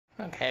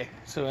Okay,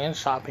 so we went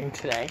shopping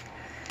today,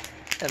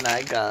 and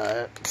I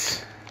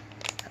got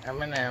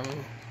M&M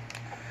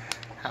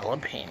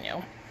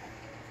jalapeno.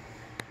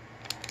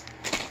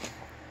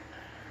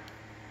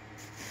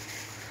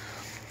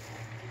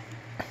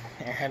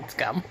 Airheads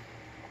gum.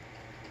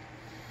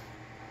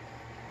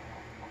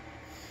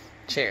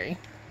 Cherry.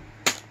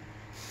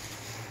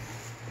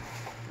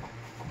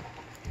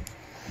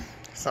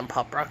 Some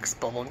Pop Rocks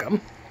bubblegum.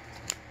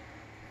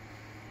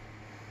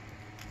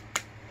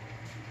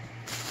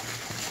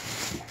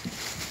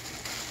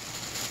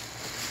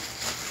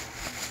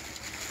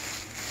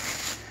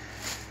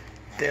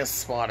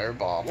 This water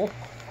bottle,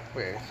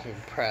 where you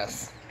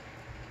press,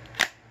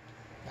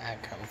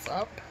 that comes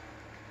up.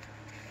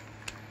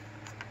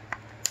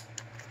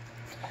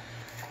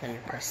 And you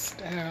press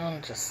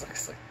down, just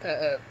looks like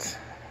that.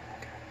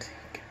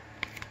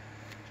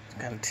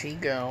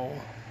 Contigo.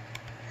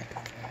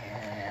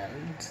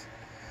 And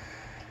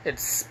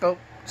it's spoke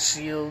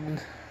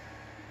shield,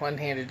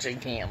 one-handed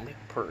drinking and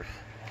leak proof.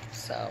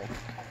 So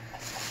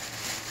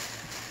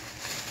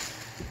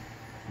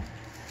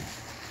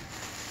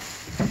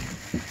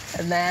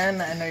and then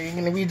I know you're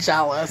gonna be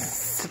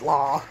jealous,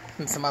 Law,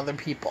 and some other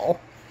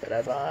people, but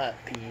I bought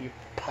the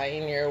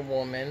Pioneer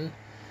Woman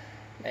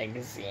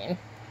magazine.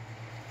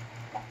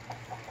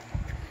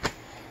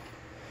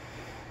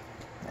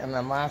 And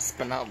then last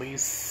but not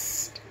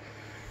least,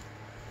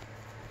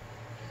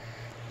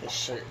 the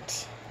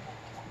shirt.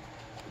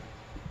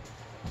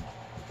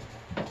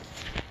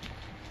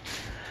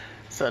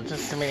 So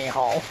just a mini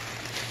haul.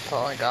 That's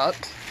all I got.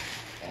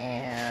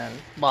 And,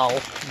 well,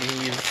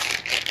 these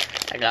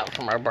I got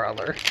from our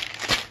brother.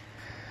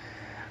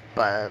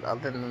 But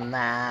other than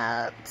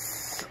that,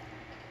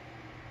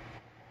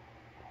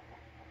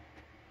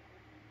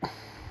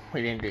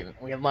 we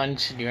had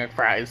lunch and you had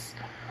fries.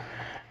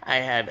 I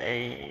had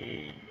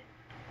a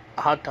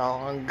hot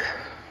dog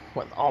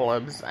with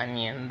olives,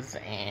 onions,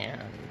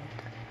 and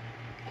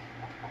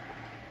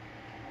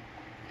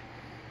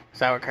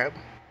sauerkraut,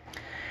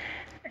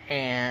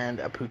 and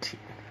a poutine.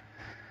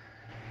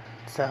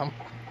 So,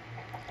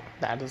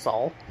 that is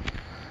all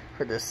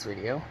for this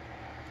video.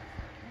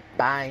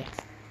 Bye.